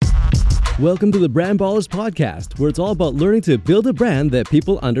Welcome to the Brand Ballers Podcast, where it's all about learning to build a brand that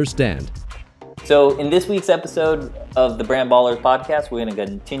people understand. So in this week's episode of the Brand Ballers Podcast, we're going to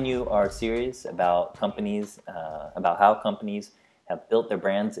continue our series about companies, about how companies have built their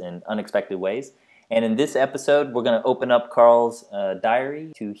brands in unexpected ways. And in this episode, we're going to open up Carl's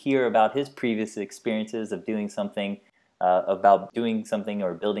diary to hear about his previous experiences of doing something, or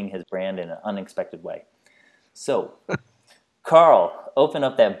building his brand in an unexpected way. So, Carl, open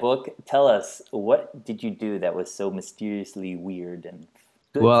up that book. Tell us, what did you do that was so mysteriously weird and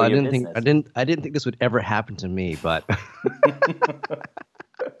good Well, for I your didn't business? think I didn't think this would ever happen to me, but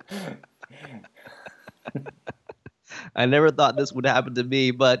I never thought this would happen to me.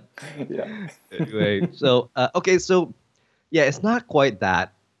 But Yeah. anyway, so yeah, it's not quite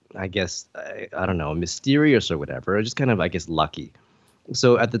that. I guess I don't know, mysterious or whatever. It's just kind of, I guess, lucky.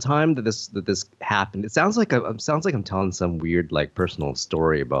 So at the time that this happened, it sounds like I'm telling some weird like personal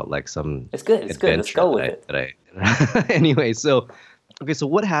story about like some It's good. It's good. Let's go with it. Anyway, so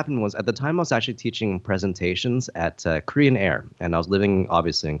what happened was, at the time I was actually teaching presentations at Korean Air, and I was living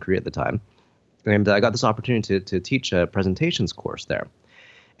obviously in Korea at the time, and I got this opportunity to teach a presentations course there.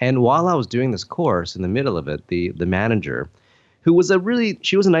 And while I was doing this course, in the middle of it, the manager, who was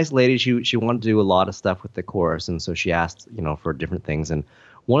she was a nice lady. She wanted to do a lot of stuff with the course, and so she asked, for different things. And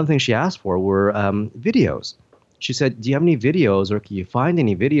one of the things she asked for were videos. She said, "Do you have any videos, or can you find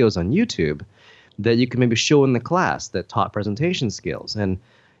any videos on YouTube that you can maybe show in the class that taught presentation skills?" And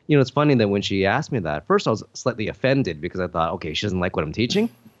it's funny that when she asked me that, at first I was slightly offended because I thought, okay, she doesn't like what I'm teaching.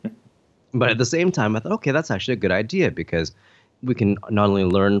 But at the same time, I thought, okay, that's actually a good idea, because we can not only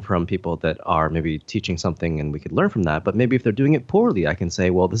learn from people that are maybe teaching something and we could learn from that, but maybe if they're doing it poorly, I can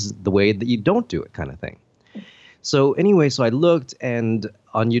say, well, this is the way that you don't do it, kind of thing. So anyway, so I looked on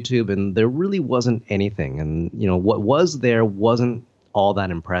YouTube, and there really wasn't anything. And, what was there wasn't all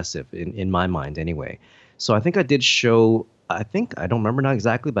that impressive in my mind anyway. So I think I did show, I don't remember now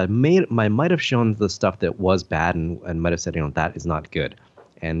exactly, but I might have shown the stuff that was bad and might have said, that is not good.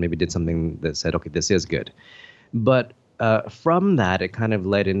 And maybe did something that said, okay, this is good. But from that, it kind of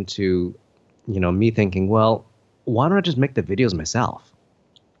led into, me thinking, well, why don't I just make the videos myself,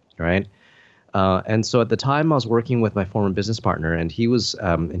 right? And so at the time, I was working with my former business partner, and he was,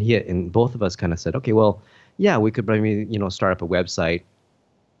 and both of us kind of said, okay, well, yeah, we could maybe, start up a website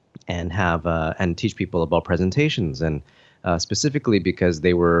and have and teach people about presentations, and specifically because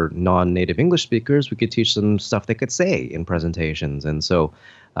they were non-native English speakers, we could teach them stuff they could say in presentations. And so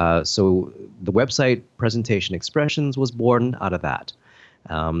the website Presentation Expressions was born out of that.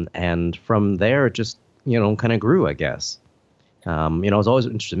 And from there, it just, kind of grew, I guess. I was always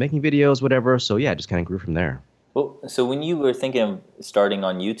interested in making videos, whatever. So yeah, it just kind of grew from there. Well, so when you were thinking of starting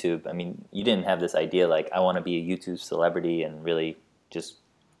on YouTube, I mean, you didn't have this idea like, I want to be a YouTube celebrity and really just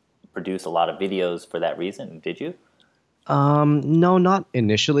produce a lot of videos for that reason, did you? No, not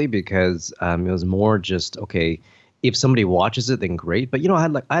initially, because it was more just, okay, if somebody watches it, then great. But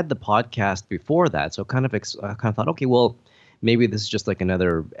I had the podcast before that, so I kind of thought, okay, well, maybe this is just like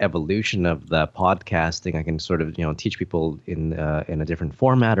another evolution of the podcasting. I can sort of teach people in a different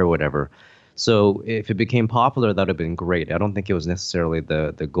format or whatever. So if it became popular, that would have been great. I don't think it was necessarily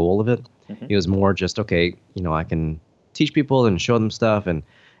the goal of it. Mm-hmm. It was more just, okay, I can teach people and show them stuff, and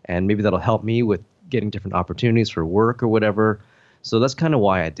maybe that'll help me with getting different opportunities for work or whatever. So that's kind of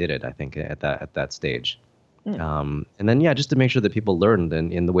why I did it, I think, at that stage. And then, yeah, just to make sure that people learned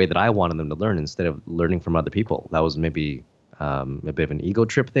in the way that I wanted them to learn, instead of learning from other people. That was maybe a bit of an ego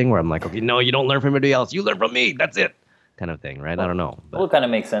trip thing, where I'm like, okay, no, you don't learn from anybody else. You learn from me. That's it, kind of thing, right? I don't know. But. Well, it kind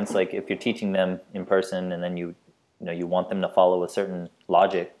of makes sense. Like, if you're teaching them in person, and then you want them to follow a certain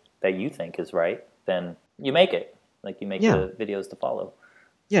logic that you think is right, then you make it. Like, you make the videos to follow.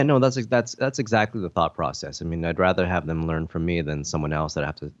 Yeah, no, that's exactly the thought process. I mean, I'd rather have them learn from me than someone else that I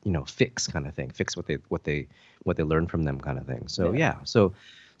have to, fix, kind of thing, fix what they learn from them, kind of thing. So yeah, so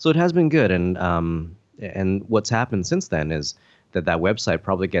it has been good, and what's happened since then is that website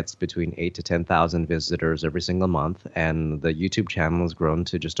probably gets between 8,000 to 10,000 visitors every single month, and the YouTube channel has grown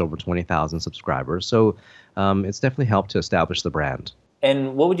to just over 20,000 subscribers. So it's definitely helped to establish the brand.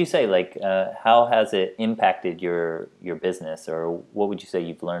 And what would you say, like, how has it impacted your business, or what would you say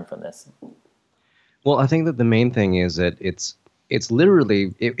you've learned from this? Well, I think that the main thing is that it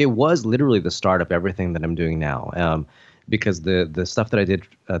was literally the start of everything that I'm doing now. Because the stuff that I did,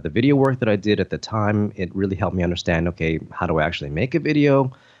 the video work that I did at the time, it really helped me understand, okay, how do I actually make a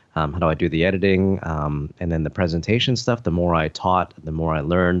video? How do I do the editing? And then the presentation stuff, the more I taught, the more I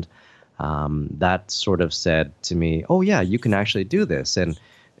learned. That sort of said to me, oh yeah, you can actually do this. And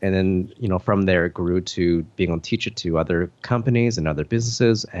then, from there it grew to being able to teach it to other companies and other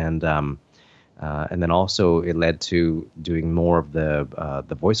businesses. And And then also it led to doing more of the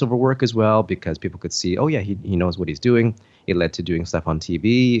voiceover work as well, because people could see, oh yeah, he knows what he's doing. It led to doing stuff on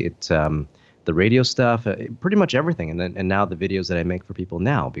TV, the radio stuff, pretty much everything. And now the videos that I make for people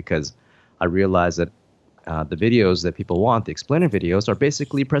now, because I realize that the videos that people want, the explainer videos, are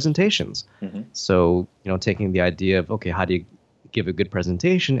basically presentations. So, taking the idea of, okay, how do you give a good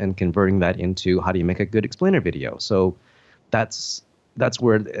presentation and converting that into how do you make a good explainer video? So that's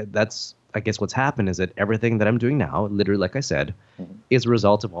I guess what's happened is that everything that I'm doing now, literally, like I said, is a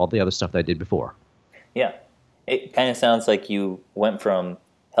result of all the other stuff that I did before. Yeah. It kind of sounds like you went from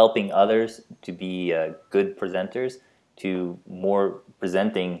helping others to be good presenters to more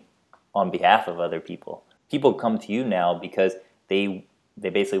presenting on behalf of other people. People come to you now because they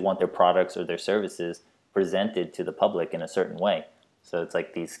basically want their products or their services presented to the public in a certain way. So it's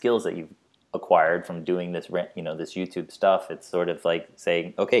like these skills that you've acquired from doing this, this YouTube stuff. It's sort of like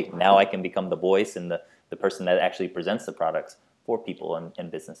saying, okay, now I can become the voice and the person that actually presents the products for people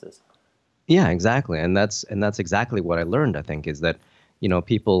and businesses. Yeah, exactly. And that's exactly what I learned, I think, is that,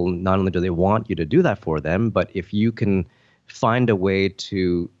 people, not only do they want you to do that for them, but if you can find a way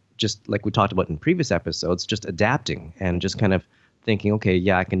to, just like we talked about in previous episodes, just adapting and just kind of thinking, okay,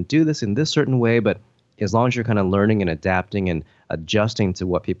 yeah, I can do this in this certain way, but as long as you're kind of learning and adapting and adjusting to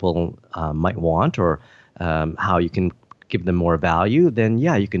what people might want, or how you can give them more value, then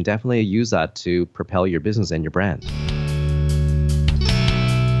yeah, you can definitely use that to propel your business and your brand.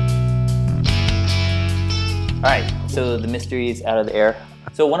 All right, so the mystery is out of the air.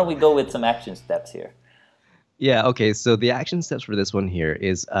 So why don't we go with some action steps here? Yeah, okay, so the action steps for this one here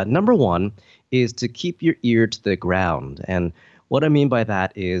is, number one is to keep your ear to the ground. And what I mean by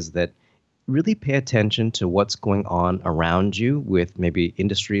that is that really pay attention to what's going on around you with maybe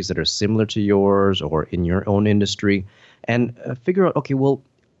industries that are similar to yours or in your own industry, and figure out, okay, well,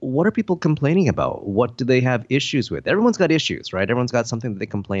 what are people complaining about? What do they have issues with? Everyone's got issues, right? Everyone's got something that they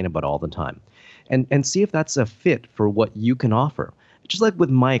complain about all the time. And see if that's a fit for what you can offer. Just like with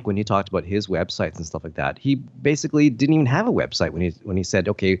Mike, when he talked about his websites and stuff like that, he basically didn't even have a website when he said,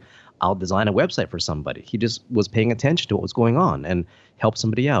 okay, I'll design a website for somebody. He just was paying attention to what was going on and helped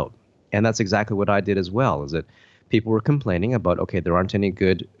somebody out. And that's exactly what I did as well, is that people were complaining about, okay, there aren't any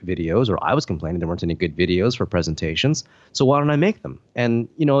good videos, or I was complaining there weren't any good videos for presentations, so why don't I make them? And,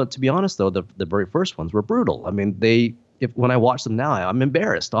 to be honest, though, the very first ones were brutal. I mean, when I watch them now, I'm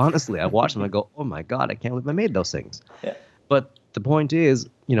embarrassed, honestly. I watch them and I go, oh my God, I can't believe I made those things. Yeah. But the point is,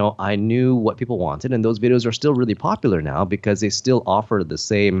 I knew what people wanted, and those videos are still really popular now because they still offer the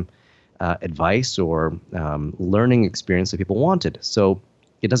same advice or learning experience that people wanted. So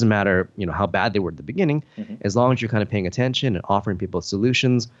it doesn't matter, how bad they were at the beginning, as long as you're kind of paying attention and offering people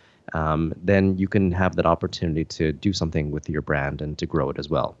solutions, then you can have that opportunity to do something with your brand and to grow it as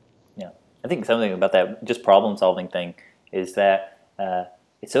well. Yeah, I think something about that just problem-solving thing is that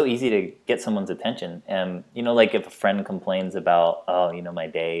it's so easy to get someone's attention. And, like if a friend complains about, my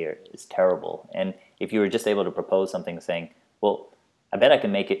day is terrible, and if you were just able to propose something saying, well, I bet I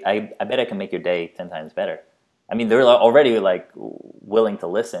can make it. I bet I can make your day 10 times better. I mean, they're already like willing to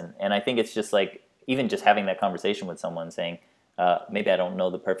listen, and I think it's just like even just having that conversation with someone, saying, maybe I don't know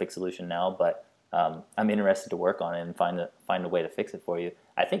the perfect solution now, but I'm interested to work on it and find a way to fix it for you.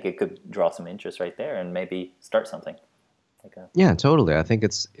 I think it could draw some interest right there, and maybe start something. Yeah, totally. I think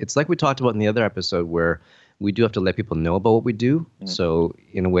it's like we talked about in the other episode, where we do have to let people know about what we do. Mm-hmm. So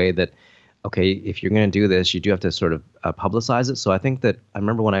in a way that, okay, if you're going to do this, you do have to sort of publicize it. So I think that I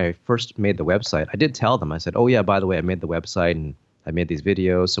remember when I first made the website, I did tell them, I said, oh yeah, by the way, I made the website and I made these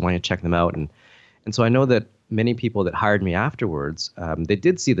videos, so why don't you check them out? And so I know that many people that hired me afterwards, they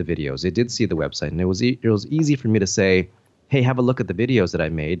did see the videos, they did see the website, and it was easy for me to say, hey, have a look at the videos that I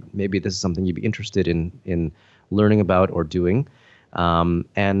made. Maybe this is something you'd be interested in learning about or doing.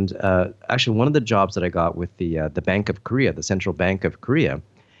 And actually, one of the jobs that I got with the Bank of Korea, the Central Bank of Korea,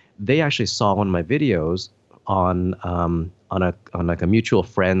 they actually saw one of my videos on like a mutual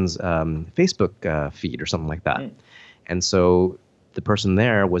friend's Facebook feed or something like that. Mm. And so the person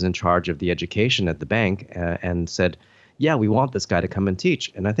there was in charge of the education at the bank and said, yeah, we want this guy to come and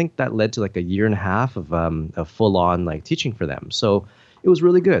teach. And I think that led to like a year and a half of full-on like teaching for them. So it was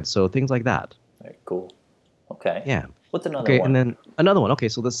really good. So things like that. Very cool. Okay. Yeah. What's another one? Okay, and then another one. Okay,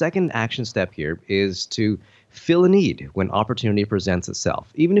 so the second action step here is to fill a need when opportunity presents itself,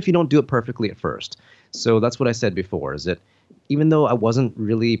 even if you don't do it perfectly at first. So that's what I said before, is that even though I wasn't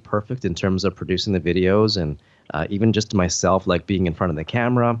really perfect in terms of producing the videos and even just myself, like being in front of the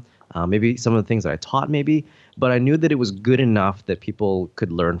camera, maybe some of the things that I taught maybe, but I knew that it was good enough that people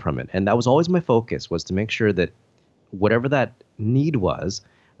could learn from it. And that was always my focus, was to make sure that whatever that need was,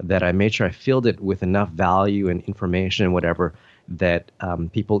 that I made sure I filled it with enough value and information and whatever that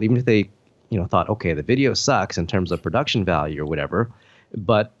people, even if they thought, okay, the video sucks in terms of production value or whatever,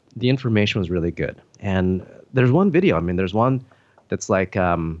 but the information was really good. And there's one video. I mean, there's one that's like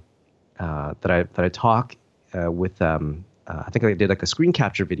that I talk with. I think I did like a screen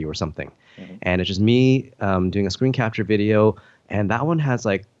capture video or something, and it's just me doing a screen capture video, and that one has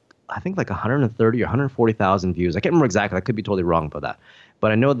like I think like 130 or 140,000 views. I can't remember exactly. I could be totally wrong about that,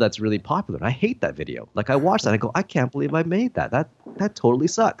 but I know that's really popular. And I hate that video. Like I watched that, I go, I can't believe I made that. That totally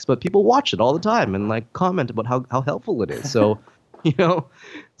sucks. But people watch it all the time and like comment about how helpful it is. So, so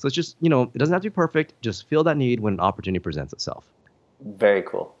it's just it doesn't have to be perfect. Just feel that need when an opportunity presents itself. Very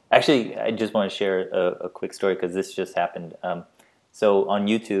cool. Actually, I just want to share a quick story because this just happened. So on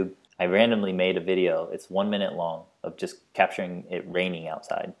YouTube, I randomly made a video. It's 1 minute long of just capturing it raining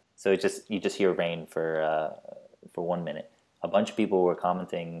outside. So you just hear rain for 1 minute. A bunch of people were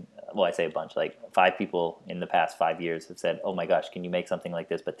commenting. Well, I say a bunch, like 5 people in the past 5 years have said, "Oh my gosh, can you make something like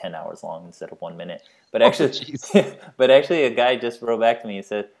this but 10 hours long instead of 1 minute?" But actually, a guy just wrote back to me and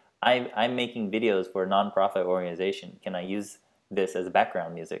said, "I'm making videos for a nonprofit organization. Can I use this as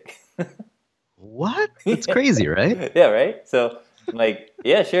background music?" What? It's crazy, right? Yeah, right. So I'm like,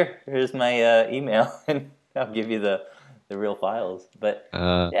 yeah, sure. Here's my email, and I'll give you the real files. But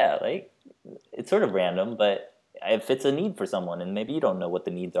yeah, like it's sort of random, but if it's a need for someone, and maybe you don't know what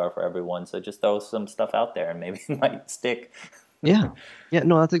the needs are for everyone, so just throw some stuff out there, and maybe it might stick. Yeah.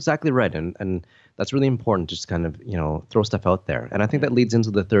 No, that's exactly right, and that's really important. Just kind of throw stuff out there, and I think that leads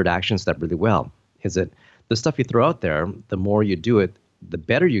into the third action step really well. Is that the stuff you throw out there, the more you do it, the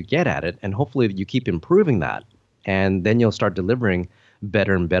better you get at it, and hopefully you keep improving that, and then you'll start delivering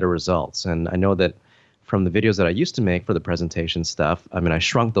better and better results. And I know that from the videos that I used to make for the presentation stuff, I mean, I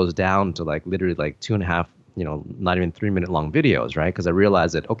shrunk those down to like literally like 2.5, not even 3 minute long videos, right? Because I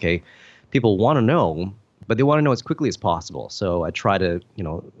realized that, okay, people want to know, but they want to know as quickly as possible. So I try to,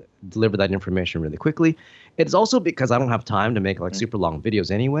 deliver that information really quickly. It's also because I don't have time to make like super long videos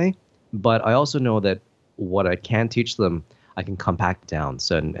anyway, but I also know that what I can teach them, I can compact down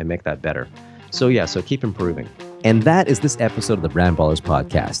and make that better. So yeah, so keep improving. And that is this episode of the Brand Ballers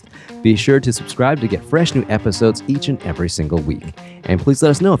podcast. Be sure to subscribe to get fresh new episodes each and every single week. And please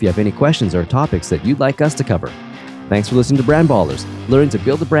let us know if you have any questions or topics that you'd like us to cover. Thanks for listening to Brand Ballers, learning to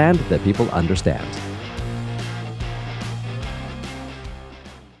build a brand that people understand.